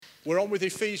We're on with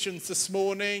Ephesians this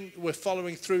morning. We're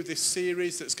following through this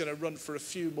series that's going to run for a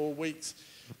few more weeks.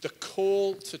 The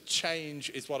call to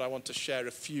change is what I want to share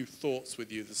a few thoughts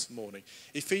with you this morning.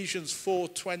 Ephesians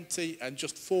 4:20, and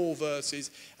just 4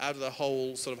 verses out of the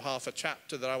whole sort of half a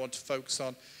chapter that I want to focus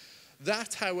on.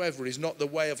 That, however, is not the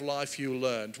way of life you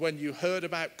learned when you heard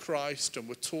about Christ and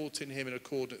were taught in him in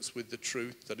accordance with the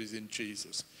truth that is in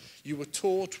Jesus. You were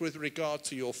taught with regard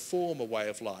to your former way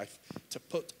of life to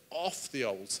put off the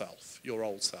old self, your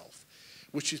old self,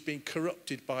 which is being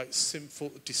corrupted by its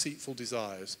sinful, deceitful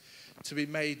desires, to be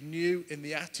made new in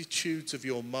the attitudes of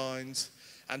your minds,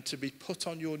 and to be put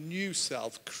on your new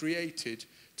self, created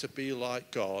to be like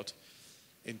God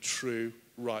in true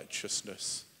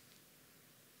righteousness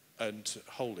and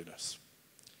holiness.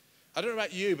 I don't know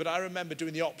about you, but I remember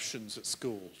doing the options at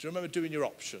school. Do you remember doing your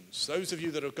options? Those of you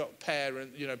that have got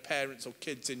parents or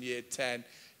kids in year 10,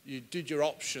 you did your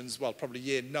options, well, probably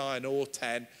year 9 or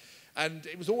 10, and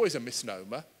it was always a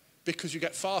misnomer because you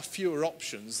get far fewer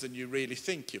options than you really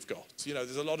think you've got. You know,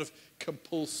 there's a lot of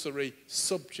compulsory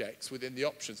subjects within the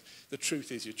options. The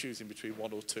truth is you're choosing between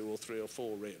 1 or 2 or 3 or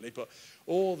 4 really, but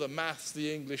all the maths,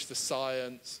 the English, the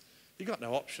science, you've got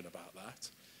no option about that.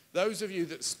 Those of you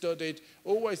that studied,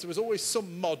 there was always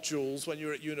some modules when you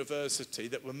were at university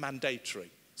that were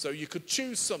mandatory. So you could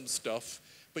choose some stuff,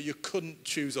 but you couldn't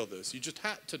choose others. You just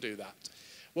had to do that.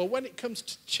 Well, when it comes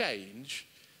to change,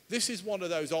 this is one of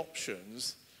those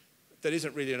options that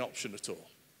isn't really an option at all.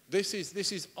 This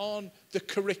is on the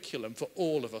curriculum for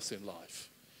all of us in life.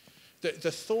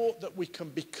 The thought that we can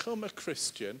become a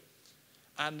Christian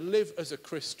and live as a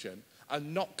Christian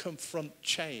and not confront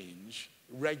change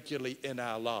regularly in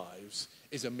our lives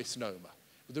is a misnomer.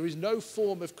 There is no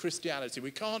form of Christianity. We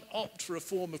can't opt for a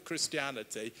form of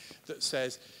Christianity that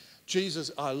says, Jesus,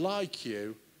 I like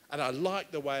you and I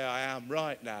like the way I am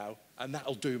right now, and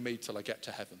that'll do me till I get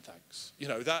to heaven, thanks. You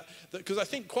know, that because I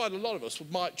think quite a lot of us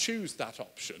might choose that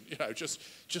option. You know, just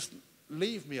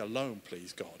leave me alone,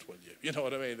 please, God, will you? You know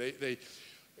what I mean?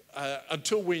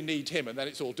 Until we need him, and then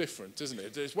it's all different, isn't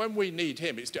it? It's when we need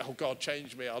him, it's, oh, God,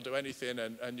 change me, I'll do anything.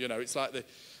 And you know, it's like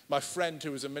my friend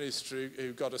who was a minister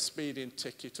who got a speeding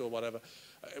ticket or whatever,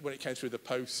 when it came through the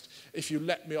post, if you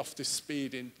let me off this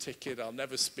speeding ticket, I'll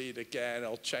never speed again,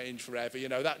 I'll change forever. You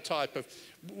know, that type of,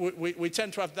 we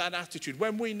tend to have that attitude.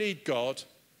 When we need God,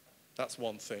 that's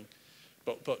one thing.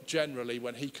 But generally,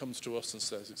 when he comes to us and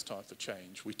says it's time for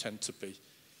change, we tend to be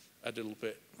a little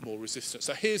bit more resistant.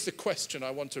 So here's the question I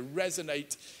want to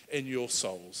resonate in your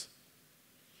souls.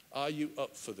 Are you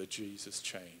up for the Jesus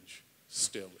change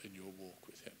still in your walk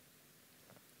with him?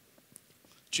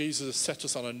 Jesus has set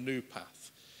us on a new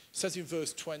path. It says in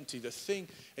verse 20,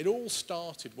 it all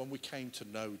started when we came to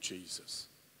know Jesus.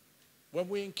 When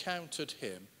we encountered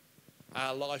him,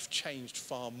 our life changed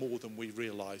far more than we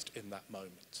realized in that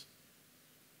moment.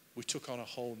 We took on a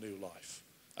whole new life,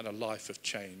 and a life of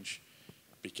change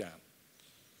began.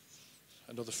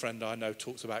 Another friend I know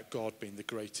talks about God being the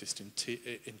greatest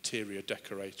interior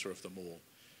decorator of them all.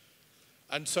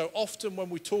 And so often when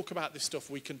we talk about this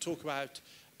stuff, we can talk about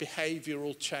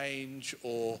behavioral change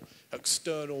or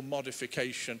external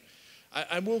modification.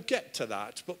 And we'll get to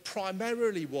that. But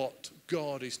primarily what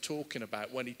God is talking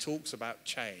about when he talks about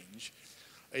change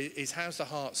is how's the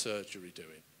heart surgery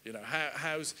doing? You know,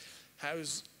 how's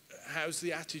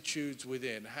the attitudes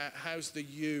within? How's the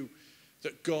you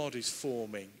that God is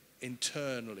forming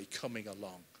internally coming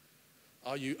along?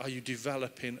 Are you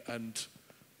developing and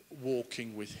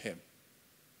walking with him?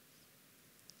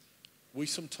 We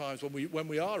sometimes, when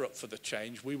we are up for the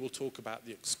change, we will talk about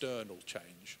the external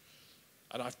change.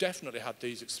 And I've definitely had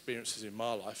these experiences in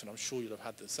my life, and I'm sure you'll have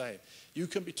had the same. You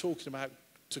can be talking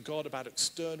to God about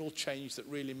external change that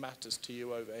really matters to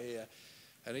you over here.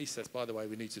 And he says, by the way,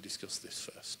 we need to discuss this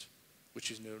first,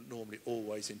 which is normally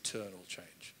always internal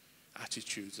change.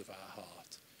 Attitudes of our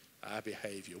heart, our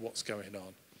behavior, what's going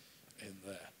on in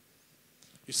there.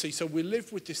 You see, so we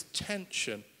live with this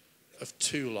tension of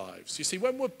two lives. You see,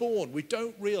 when we're born, we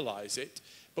don't realize it,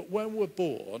 but when we're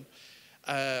born,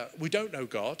 we don't know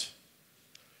God,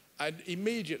 and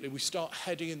immediately we start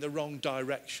heading in the wrong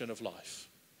direction of life.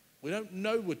 We don't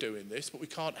know we're doing this, but we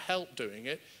can't help doing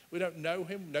it. We don't know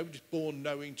him. Nobody's born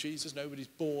knowing Jesus. Nobody's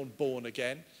born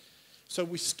again. So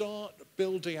we start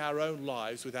building our own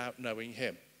lives without knowing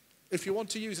him. If you want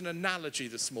to use an analogy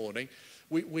this morning,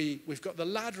 we've got the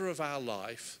ladder of our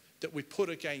life that we put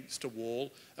against a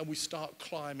wall, and we start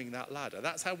climbing that ladder.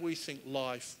 That's how we think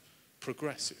life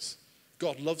progresses.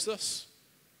 God loves us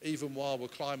even while we're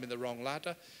climbing the wrong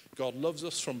ladder. God loves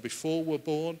us from before we're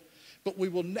born, But we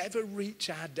will never reach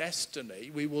our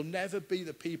destiny. We will never be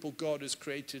the people God has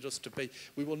created us to be.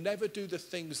 We will never do the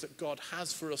things that God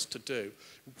has for us to do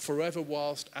forever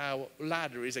whilst our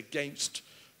ladder is against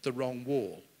the wrong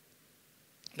wall.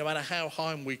 No matter how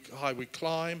high we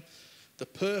climb, the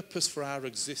purpose for our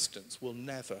existence will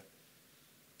never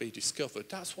be discovered.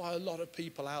 That's why a lot of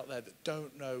people out there that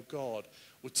don't know God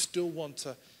would still want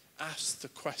to ask the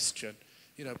question,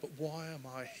 but why am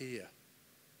I here?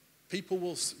 People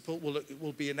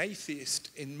will be an atheist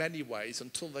in many ways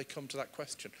until they come to that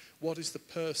question. What is the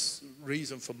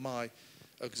reason for my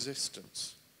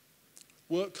existence?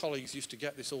 Work colleagues used to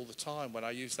get this all the time when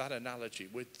I used that analogy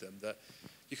with them, that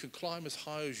you can climb as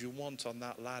high as you want on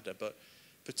that ladder, but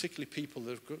particularly people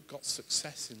that have got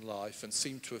success in life and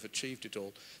seem to have achieved it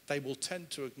all, they will tend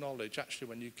to acknowledge, actually,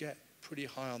 when you get pretty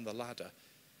high on the ladder,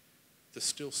 there's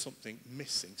still something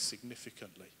missing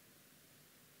significantly.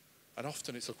 And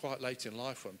often it's quite late in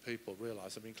life when people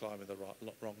realise they've been climbing the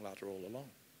wrong ladder all along.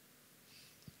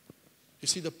 You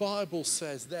see, the Bible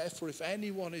says, therefore, if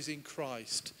anyone is in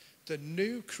Christ, the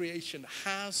new creation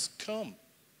has come.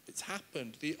 It's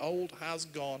happened. The old has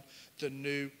gone. The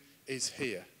new is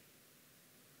here.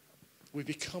 We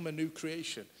become a new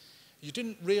creation. You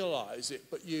didn't realise it,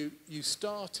 but you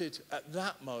started at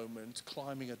that moment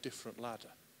climbing a different ladder.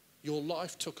 Your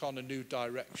life took on a new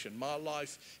direction. My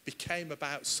life became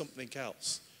about something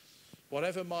else.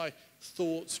 Whatever my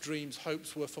thoughts, dreams,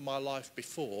 hopes were for my life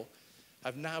before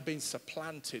have now been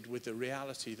supplanted with the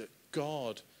reality that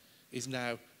God is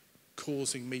now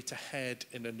causing me to head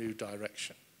in a new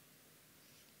direction.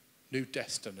 New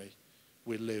destiny.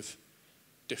 We live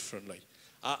differently.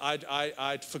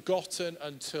 I'd forgotten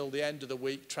until the end of the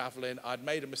week traveling. I'd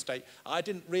made a mistake. I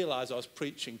didn't realise I was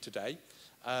preaching today.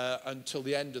 Until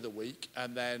the end of the week,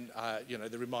 and then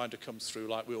the reminder comes through,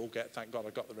 like we all get. Thank God I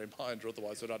got the reminder,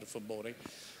 otherwise I'd had a fun morning.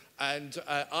 And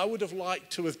I would have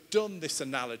liked to have done this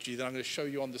analogy that I'm going to show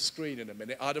you on the screen in a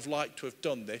minute. I'd have liked to have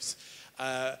done this,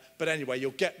 but anyway,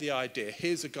 you'll get the idea.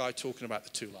 Here's a guy talking about the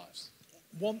two lives.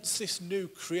 Once this new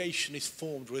creation is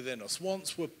formed within us,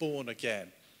 once we're born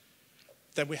again,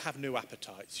 then we have new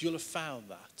appetites. You'll have found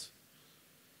that.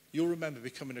 You'll remember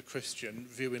becoming a Christian,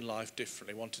 viewing life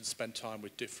differently, wanting to spend time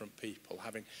with different people,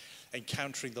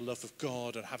 encountering the love of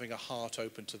God and having a heart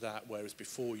open to that, whereas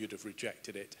before you'd have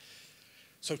rejected it.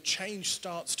 So change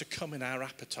starts to come in our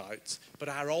appetites, but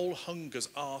our old hungers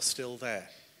are still there.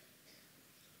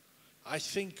 I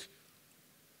think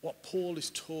what Paul is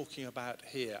talking about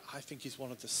here, I think is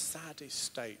one of the saddest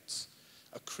states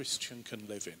a Christian can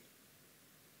live in,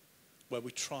 where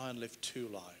we try and live two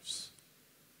lives.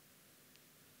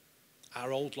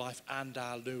 Our old life and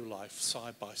our new life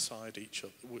side by side,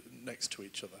 next to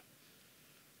each other.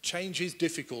 Change is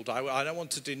difficult. I don't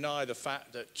want to deny the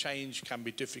fact that change can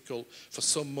be difficult for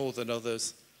some more than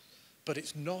others, but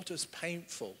it's not as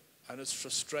painful and as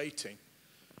frustrating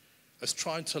as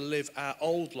trying to live our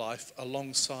old life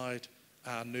alongside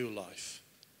our new life.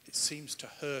 It seems to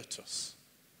hurt us.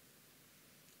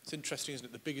 It's interesting, isn't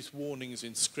it? The biggest warnings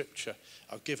in Scripture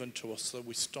are given to us so that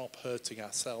we stop hurting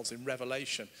ourselves. In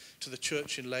Revelation, to the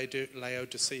church in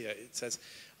Laodicea, it says,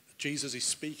 Jesus is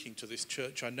speaking to this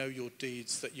church. I know your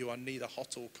deeds, that you are neither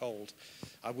hot or cold.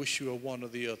 I wish you were one or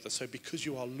the other. So because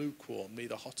you are lukewarm,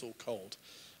 neither hot or cold,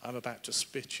 I'm about to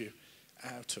spit you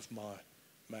out of my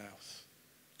mouth.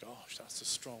 Gosh, that's a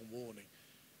strong warning.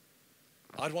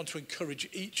 I'd want to encourage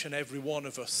each and every one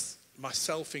of us,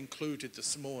 myself included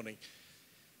this morning,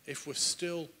 if we've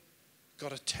still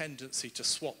got a tendency to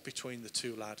swap between the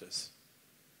two ladders.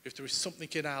 If there is something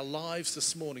in our lives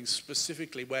this morning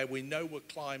specifically where we know we're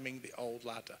climbing the old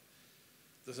ladder,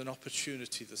 there's an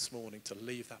opportunity this morning to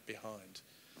leave that behind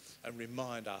and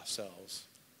remind ourselves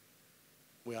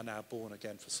we are now born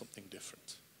again for something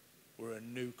different. We're a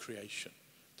new creation.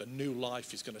 The new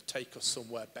life is going to take us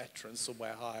somewhere better and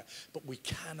somewhere higher, but we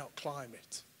cannot climb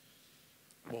it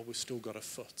while we've still got a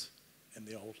foot in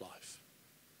the old life.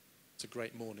 It's a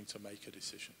great morning to make a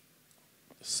decision.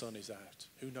 The sun is out.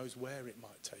 Who knows where it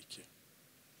might take you?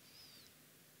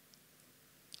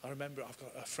 I remember I've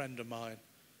got a friend of mine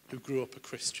who grew up a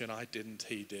Christian. I didn't,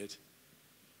 he did.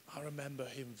 I remember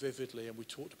him vividly, and we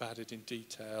talked about it in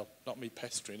detail, not me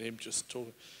pestering him, just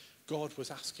talking. God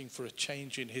was asking for a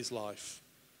change in his life.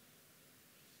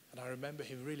 And I remember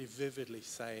him really vividly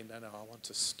saying, no, I want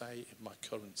to stay in my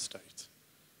current state.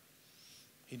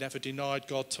 He never denied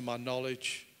God to my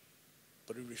knowledge,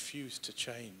 but he refused to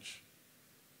change.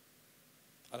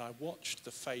 And I watched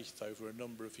the faith over a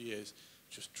number of years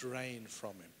just drain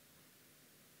from him.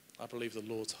 I believe the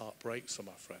Lord's heart breaks for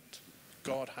my friend.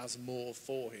 God has more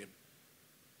for him.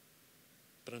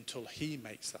 But until he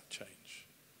makes that change,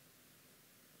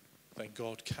 then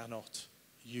God cannot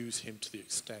use him to the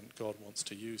extent God wants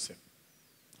to use him.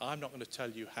 I'm not going to tell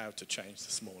you how to change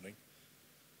this morning.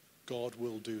 God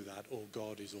will do that, or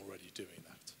God is already doing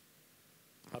that.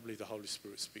 I believe the Holy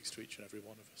Spirit speaks to each and every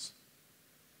one of us.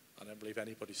 I don't believe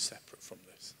anybody's separate from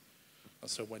this. And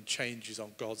so when change is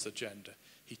on God's agenda,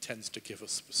 he tends to give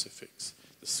us specifics.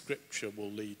 The scripture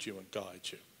will lead you and guide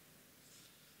you.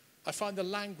 I find the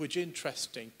language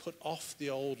interesting. Put off the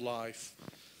old life,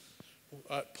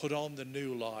 put on the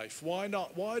new life. Why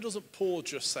not? Why doesn't Paul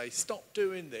just say, stop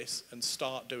doing this and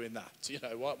start doing that? You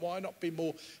know, why not be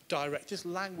more direct? This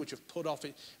language of put off,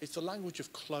 it's the language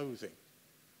of clothing.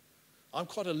 I'm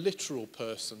quite a literal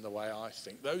person the way I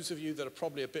think. Those of you that are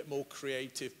probably a bit more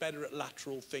creative, better at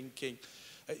lateral thinking,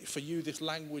 for you this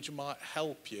language might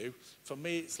help you. For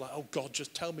me it's like, oh God,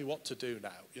 just tell me what to do now.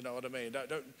 You know what I mean?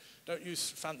 Don't use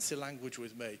fancy language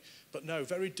with me. But no,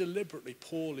 very deliberately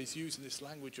Paul is using this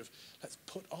language of let's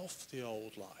put off the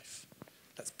old life.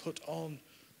 Let's put on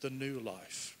the new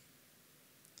life.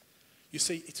 You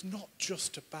see, it's not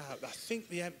just about, I think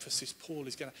the emphasis Paul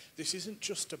is this isn't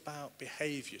just about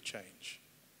behavior change.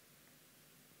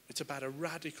 It's about a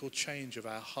radical change of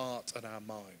our heart and our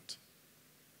mind.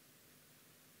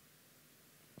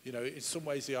 You know, in some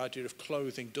ways the idea of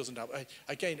clothing doesn't have,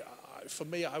 again, for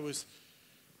me I was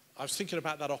thinking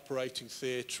about that operating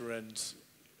theatre, and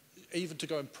even to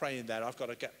go and pray in there, I've got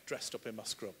to get dressed up in my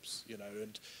scrubs, you know,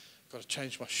 and I've got to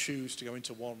change my shoes to go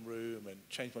into one room and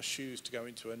change my shoes to go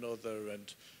into another,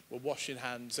 and we're washing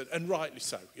hands, and rightly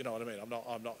so, you know what I mean? I'm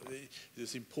not,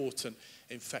 there's important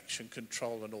infection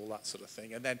control and all that sort of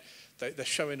thing. And then they're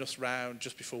showing us round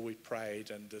just before we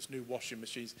prayed, and there's new washing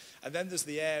machines. And then there's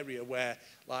the area where,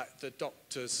 like, the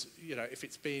doctors, you know, if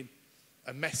it's been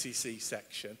a messy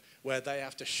C-section, where they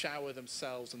have to shower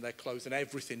themselves and their clothes and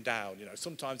everything down. You know,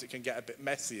 sometimes it can get a bit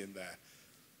messy in there,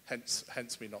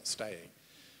 hence me not staying.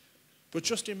 But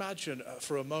just imagine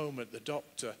for a moment the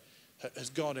doctor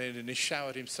has gone in and he's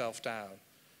showered himself down,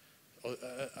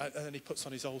 and then he puts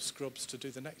on his old scrubs to do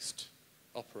the next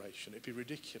operation. It'd be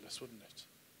ridiculous, wouldn't it?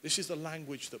 This is the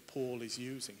language that Paul is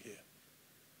using here.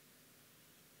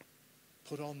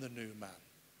 Put on the new man.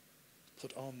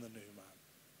 Put on the new man.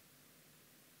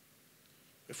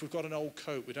 If we've got an old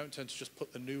coat, we don't tend to just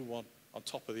put the new one on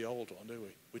top of the old one, do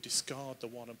we? We discard the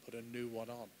one and put a new one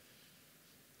on.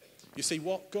 You see,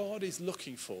 what God is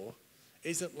looking for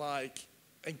isn't like,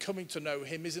 and coming to know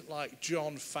him isn't like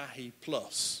John Fahy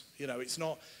plus. You know, it's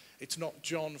not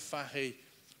John Fahy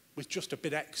with just a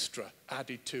bit extra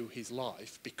added to his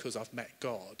life because I've met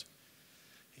God.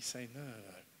 He's saying, no.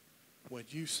 When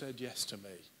you said yes to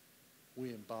me, we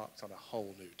embarked on a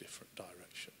whole new different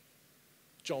direction.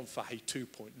 John Fahy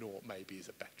 2.0 maybe is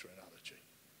a better analogy.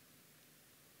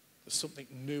 There's something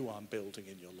new I'm building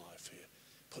in your life here.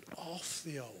 Put off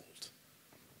the old.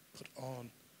 Put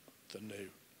on the new.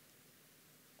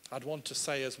 I'd want to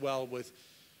say as well, with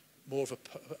more of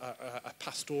a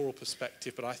pastoral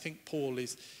perspective, but I think Paul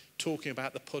is talking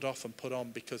about the put off and put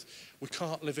on because we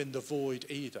can't live in the void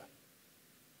either.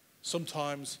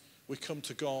 Sometimes we come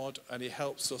to God and he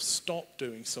helps us stop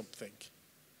doing something,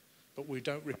 but we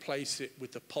don't replace it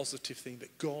with the positive thing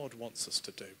that God wants us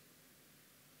to do.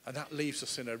 And that leaves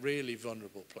us in a really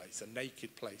vulnerable place, a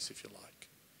naked place, if you like.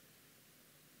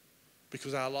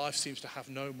 Because our life seems to have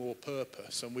no more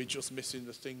purpose and we're just missing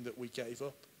the thing that we gave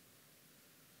up.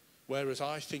 Whereas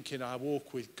I think in our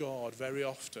walk with God, very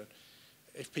often,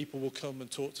 if people will come and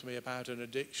talk to me about an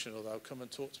addiction, or they'll come and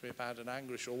talk to me about an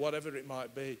anguish, or whatever it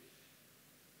might be,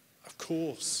 of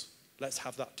course, let's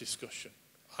have that discussion.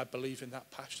 I believe in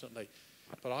that passionately.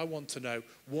 But I want to know,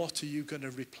 what are you going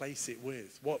to replace it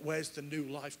with? Where's the new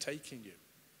life taking you?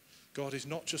 God is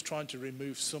not just trying to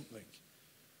remove something.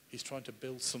 He's trying to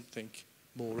build something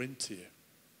more into you.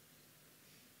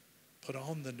 Put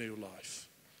on the new life.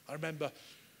 I remember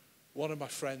one of my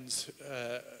friends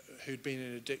who'd been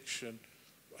in addiction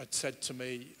had said to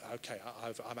me, okay,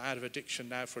 I'm out of addiction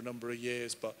now for a number of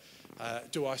years, but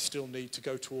do I still need to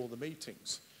go to all the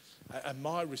meetings? And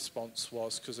my response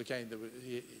was, because again,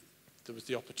 there was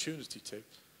the opportunity to,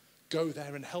 go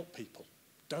there and help people.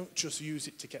 Don't just use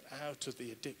it to get out of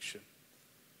the addiction.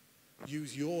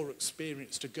 Use your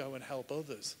experience to go and help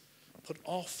others. Put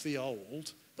off the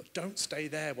old, but don't stay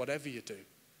there whatever you do.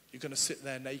 You're going to sit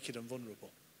there naked and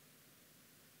vulnerable.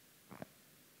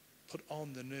 Put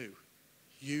on the new.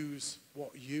 Use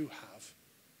what you have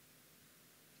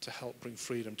to help bring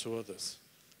freedom to others.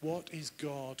 What is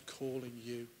God calling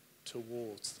you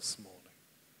towards this morning?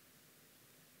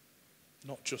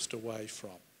 Not just away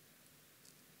from.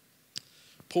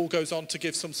 Paul goes on to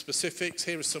give some specifics.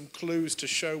 Here are some clues to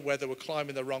show whether we're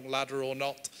climbing the wrong ladder or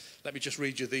not. Let me just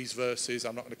read you these verses.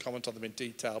 I'm not going to comment on them in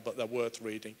detail, but they're worth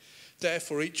reading.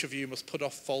 Therefore, each of you must put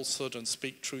off falsehood and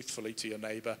speak truthfully to your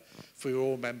neighbour, for you're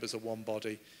all members of one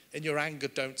body. In your anger,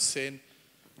 don't sin.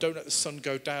 Don't let the sun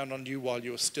go down on you while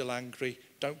you are still angry.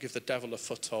 Don't give the devil a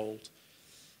foothold.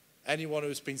 Anyone who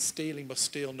has been stealing must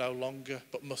steal no longer,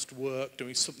 but must work,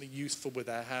 doing something useful with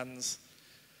their hands,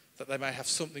 that they may have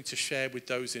something to share with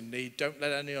those in need. Don't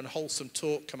let any unwholesome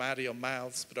talk come out of your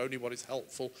mouths, but only what is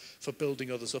helpful for building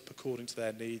others up according to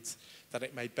their needs, that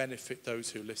it may benefit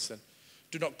those who listen.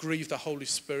 Do not grieve the Holy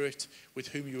Spirit, with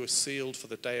whom you are sealed for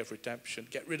the day of redemption.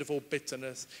 Get rid of all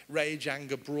bitterness, rage,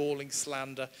 anger, brawling,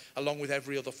 slander, along with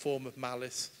every other form of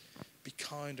malice. Be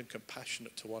kind and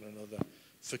compassionate to one another,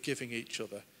 forgiving each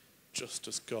other, just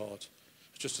as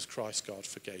Christ God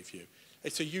forgave you.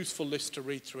 It's a useful list to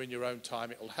read through in your own time.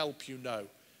 It'll help you know,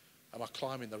 am I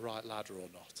climbing the right ladder or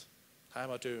not? How am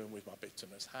I doing with my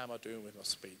bitterness? How am I doing with my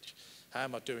speech? How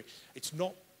am I doing? It's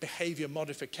not behavior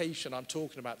modification I'm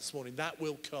talking about this morning. That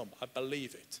will come. I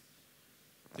believe it.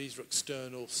 These are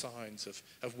external signs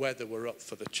of whether we're up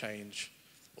for the change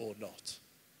or not.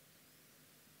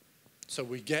 So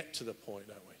we get to the point,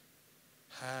 don't we?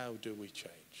 How do we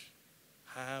change?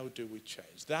 How do we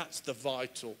change? That's the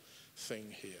vital thing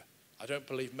here. I don't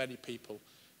believe many people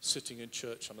sitting in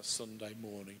church on a Sunday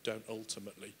morning don't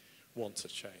ultimately want to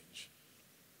change.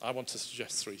 I want to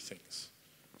suggest three things.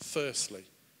 Firstly,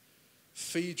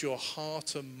 feed your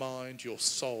heart and mind, your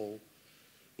soul,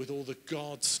 with all the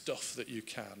God stuff that you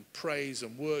can. Praise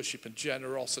and worship and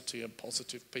generosity and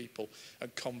positive people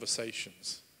and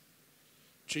conversations.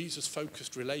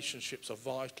 Jesus-focused relationships are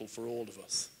vital for all of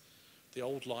us. The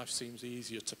old life seems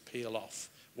easier to peel off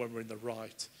when we're in the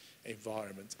right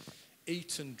environment.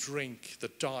 Eat and drink the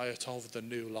diet of the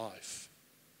new life.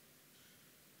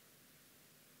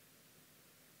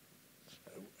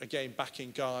 Again, back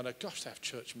in Ghana, gosh, they have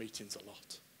church meetings a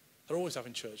lot. They're always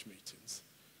having church meetings.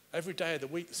 Every day of the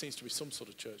week there seems to be some sort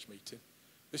of church meeting.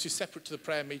 This is separate to the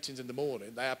prayer meetings in the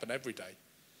morning. They happen every day.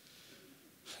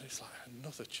 And it's like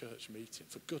another church meeting,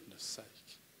 for goodness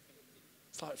sake.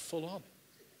 It's like full on.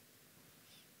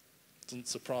 Doesn't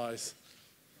surprise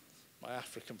my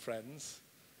African friends.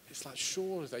 It's like,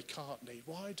 surely they can't need,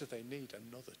 why do they need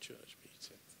another church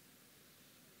meeting?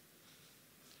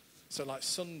 So like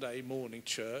Sunday morning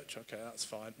church, okay, that's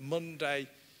fine. Monday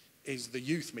is the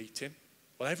youth meeting.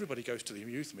 Well, everybody goes to the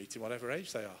youth meeting, whatever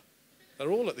age they are.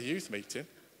 They're all at the youth meeting.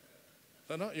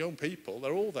 They're not young people,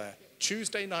 they're all there.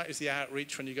 Tuesday night is the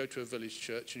outreach when you go to a village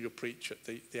church and you'll preach at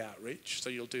the outreach, so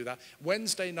you'll do that.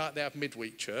 Wednesday night they have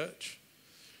midweek church.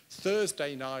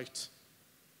 Thursday night,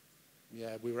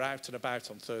 yeah, we were out and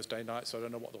about on Thursday night, so I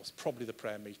don't know what that was, probably the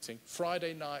prayer meeting.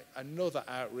 Friday night, another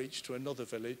outreach to another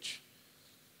village.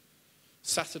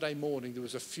 Saturday morning, there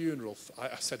was a funeral.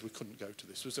 I said we couldn't go to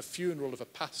this. There was a funeral of a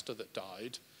pastor that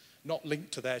died, not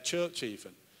linked to their church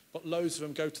even, but loads of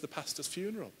them go to the pastor's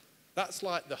funeral. That's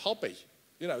like the hobby.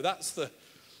 You know, that's the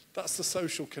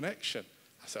social connection.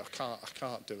 I said, I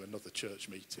can't do another church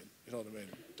meeting. You know what I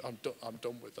mean? I'm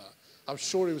done with that. I'm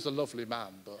sure he was a lovely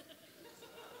man, but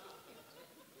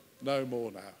no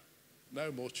more now.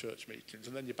 No more church meetings,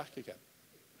 and then you're back again.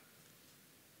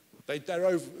 They're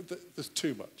over. There's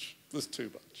too much. There's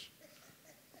too much.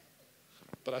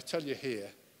 But I tell you here,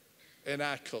 in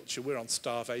our culture, we're on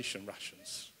starvation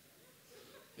rations.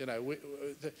 You know,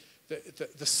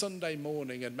 the Sunday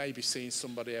morning and maybe seeing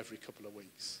somebody every couple of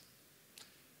weeks.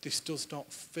 This does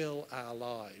not fill our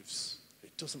lives.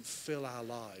 It doesn't fill our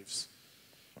lives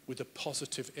with the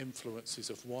positive influences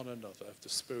of one another, of the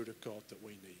Spirit of God that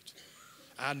we need.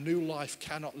 Our new life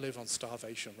cannot live on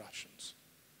starvation rations.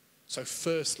 So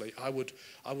firstly, I would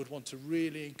want to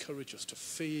really encourage us to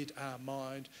feed our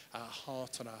mind, our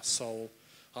heart and our soul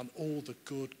on all the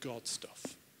good God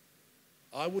stuff.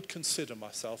 I would consider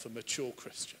myself a mature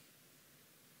Christian,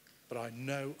 but I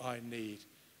know I need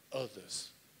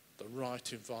others, the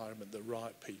right environment, the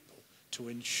right people to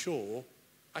ensure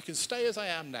I can stay as I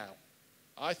am now.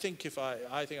 I think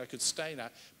I could stay now,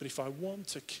 but if I want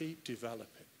to keep developing,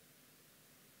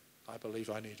 I believe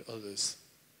I need others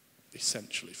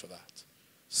essentially for that.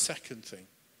 Second thing,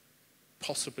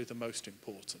 possibly the most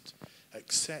important,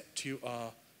 accept you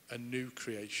are a new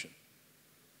creation.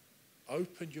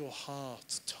 Open your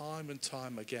heart time and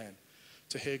time again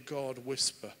to hear God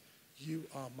whisper, you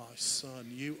are my son,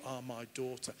 you are my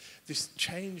daughter. This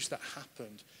change that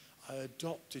happened, I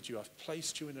adopted you, I've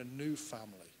placed you in a new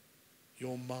family.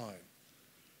 You're mine.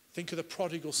 Think of the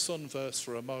prodigal son verse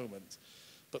for a moment.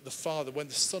 But the father, when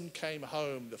the son came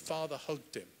home, the father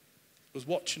hugged him, was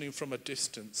watching him from a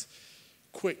distance,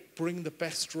 Quick, bring the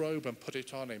best robe and put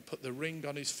it on him. Put the ring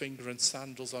on his finger and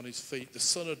sandals on his feet. The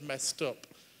son had messed up.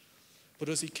 But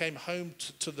as he came home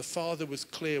to the father was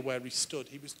clear where he stood.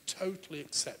 He was totally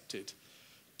accepted,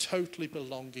 totally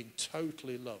belonging,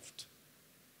 totally loved.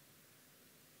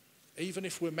 Even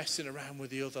if we're messing around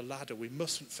with the other ladder, we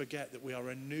mustn't forget that we are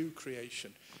a new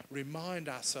creation. Remind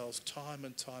ourselves time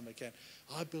and time again,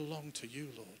 I belong to you,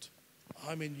 Lord.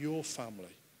 I'm in your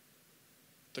family.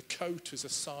 The coat is a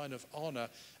sign of honor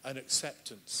and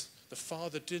acceptance. The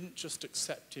father didn't just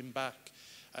accept him back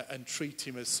and treat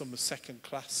him as some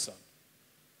second-class son.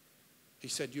 He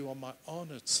said, you are my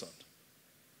honored son.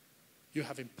 You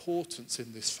have importance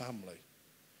in this family.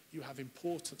 You have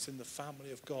importance in the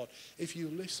family of God. If you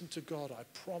listen to God, I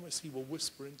promise he will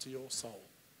whisper into your soul,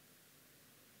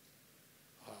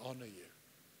 I honor you.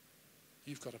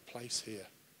 You've got a place here.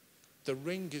 The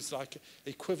ring is like the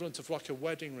equivalent of like a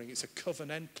wedding ring. It's a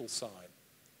covenantal sign.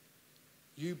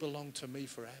 You belong to me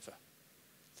forever.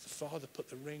 The father put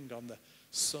the ring on the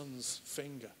son's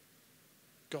finger.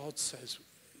 God says,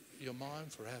 you're mine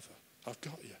forever. I've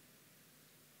got you.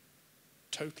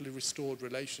 Totally restored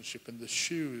relationship. And the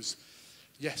shoes,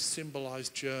 yes, symbolize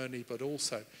journey, but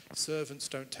also servants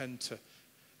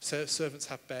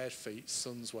have bare feet,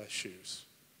 sons wear shoes.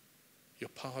 You're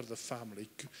part of the family.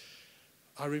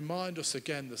 I remind us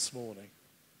again this morning,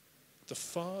 the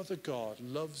Father God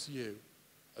loves you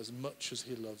as much as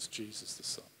he loves Jesus the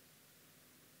Son.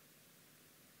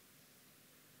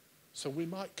 So we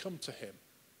might come to him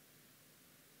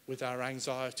with our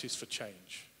anxieties for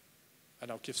change. And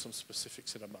I'll give some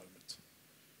specifics in a moment.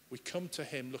 We come to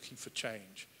him looking for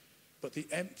change. But the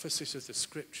emphasis of the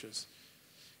scriptures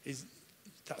is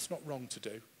that's not wrong to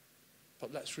do.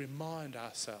 But let's remind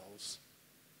ourselves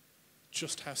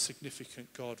just how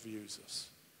significant God views us.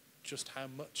 Just how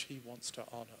much he wants to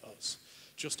honor us.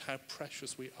 Just how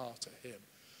precious we are to him.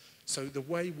 So the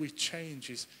way we change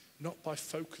is not by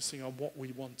focusing on what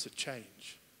we want to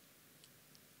change,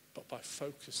 but by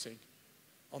focusing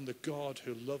on the God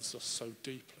who loves us so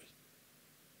deeply.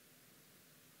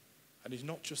 And he's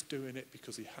not just doing it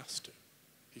because he has to.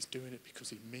 He's doing it because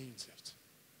he means it.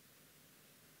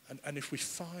 And if we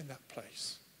find that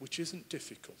place, which isn't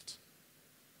difficult,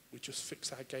 we just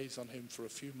fix our gaze on him for a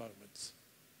few moments,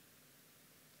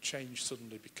 change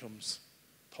suddenly becomes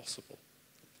possible.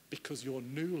 Because your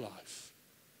new life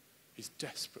is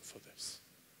desperate for this.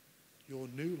 Your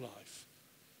new life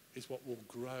is what will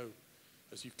grow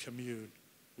as you commune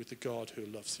with the God who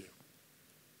loves you.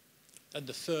 And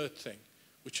the third thing,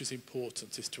 which is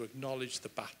important, is to acknowledge the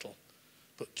battle,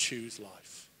 but choose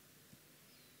life.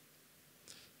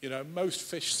 You know, most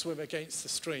fish swim against the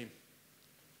stream.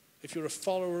 If you're a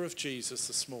follower of Jesus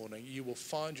this morning, you will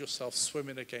find yourself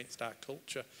swimming against our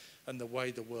culture and the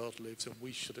way the world lives, and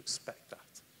we should expect that.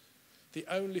 The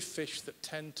only fish that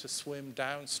tend to swim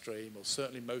downstream, or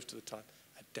certainly most of the time,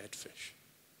 are dead fish.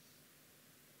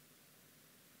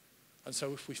 And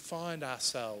so if we find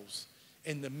ourselves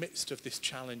in the midst of this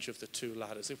challenge of the two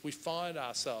ladders, if we find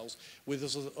ourselves with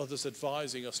others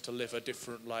advising us to live a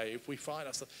different way, if we find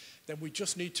ourselves, then we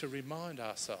just need to remind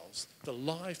ourselves, the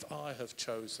life I have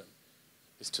chosen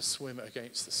is to swim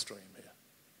against the stream here.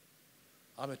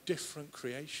 I'm a different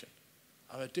creation.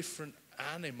 I'm a different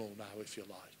animal now, if you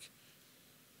like.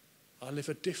 I live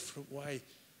a different way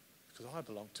because I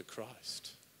belong to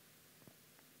Christ.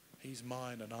 He's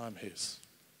mine and I'm his.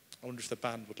 I wonder if the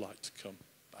band would like to come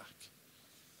back.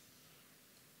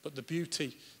 But the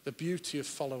beauty of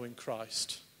following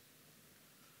Christ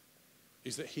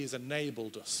is that he has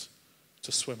enabled us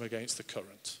to swim against the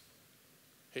current.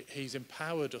 He's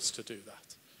empowered us to do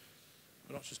that.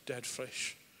 We're not just dead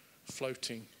fish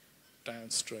floating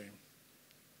downstream.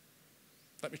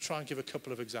 Let me try and give a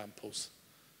couple of examples.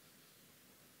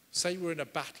 Say we're in a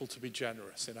battle to be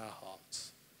generous in our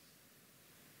hearts.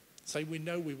 Say we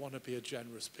know we want to be a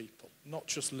generous people, not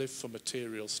just live for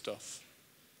material stuff.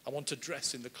 I want to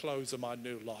dress in the clothes of my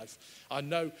new life. I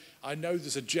know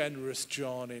there's a generous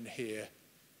John in here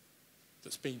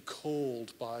that's been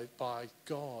called by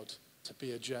God to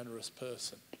be a generous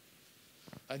person.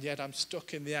 And yet I'm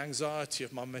stuck in the anxiety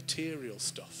of my material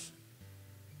stuff.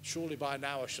 Surely by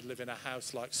now I should live in a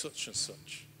house like such and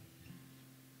such.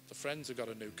 The friends have got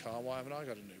a new car. Why haven't I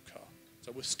got a new car?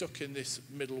 So we're stuck in this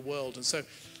middle world. And so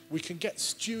we can get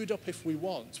stewed up if we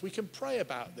want. We can pray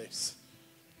about this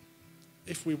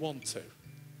if we want to,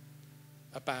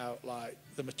 about like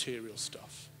the material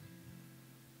stuff.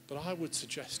 But I would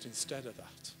suggest instead of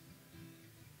that,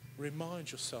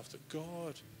 remind yourself that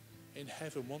God in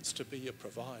heaven wants to be your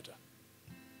provider.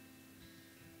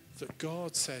 That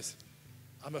God says,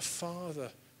 I'm a father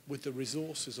with the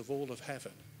resources of all of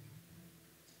heaven.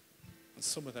 and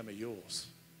some of them are yours.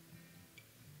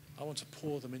 I want to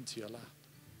pour them into your lap.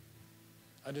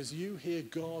 And as you hear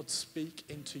God speak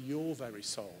into your very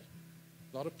soul,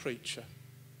 not a preacher,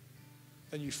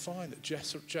 then you find that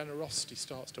generosity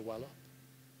starts to well up.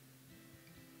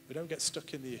 We don't get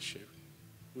stuck in the issue.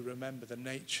 We remember the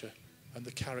nature and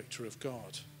the character of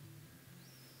God.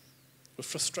 We're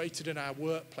frustrated in our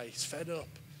workplace, fed up.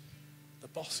 The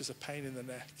boss is a pain in the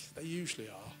neck. They usually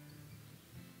are.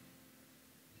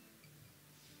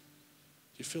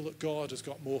 You feel that God has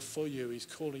got more for you. He's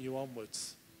calling you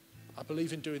onwards. I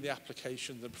believe in doing the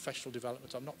application, the professional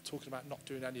development. I'm not talking about not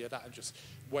doing any of that and just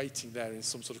waiting there in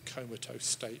some sort of comatose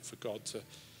state for God to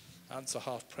answer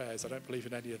half prayers. I don't believe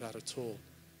in any of that at all.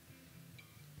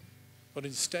 But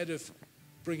instead of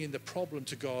bringing the problem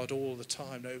to God all the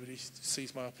time, nobody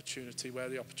sees my opportunity, where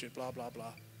the opportunity, blah, blah,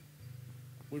 blah.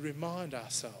 We remind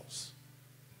ourselves,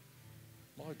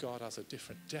 my God has a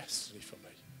different destiny for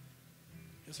me.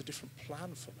 He has a different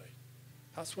plan for me.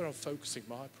 That's where I'm focusing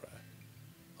my prayer.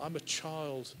 I'm a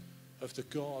child of the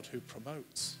God who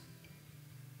promotes.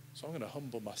 So I'm going to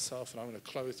humble myself and I'm going to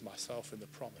clothe myself in the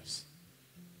promise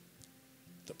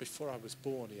that before I was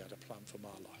born, he had a plan for my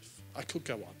life. I could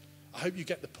go on. I hope you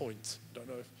get the point. I don't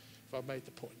know if I've made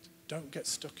the point. Don't get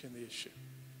stuck in the issue.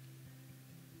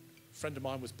 A friend of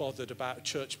mine was bothered about a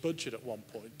church budget at one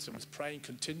point and was praying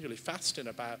continually, fasting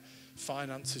about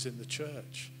finances in the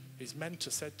church. His mentor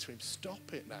said to him,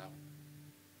 stop it now.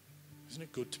 Isn't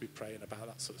it good to be praying about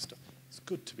that sort of stuff? It's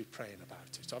good to be praying about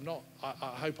it.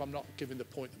 I hope I'm not giving the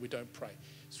point that we don't pray.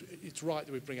 It's right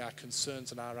that we bring our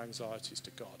concerns and our anxieties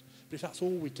to God. But if that's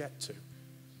all we get to,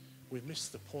 we miss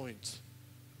the point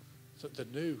that the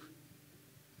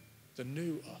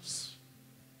new us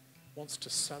wants to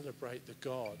celebrate the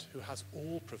God who has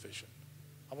all provision.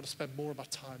 I want to spend more of my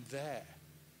time there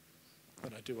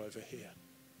than I do over here.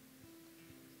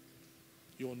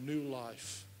 Your new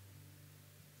life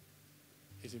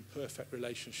is in perfect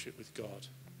relationship with God.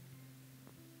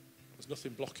 There's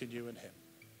nothing blocking you and him.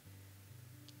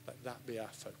 Let that be our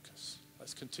focus.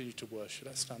 Let's continue to worship.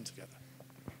 Let's stand together.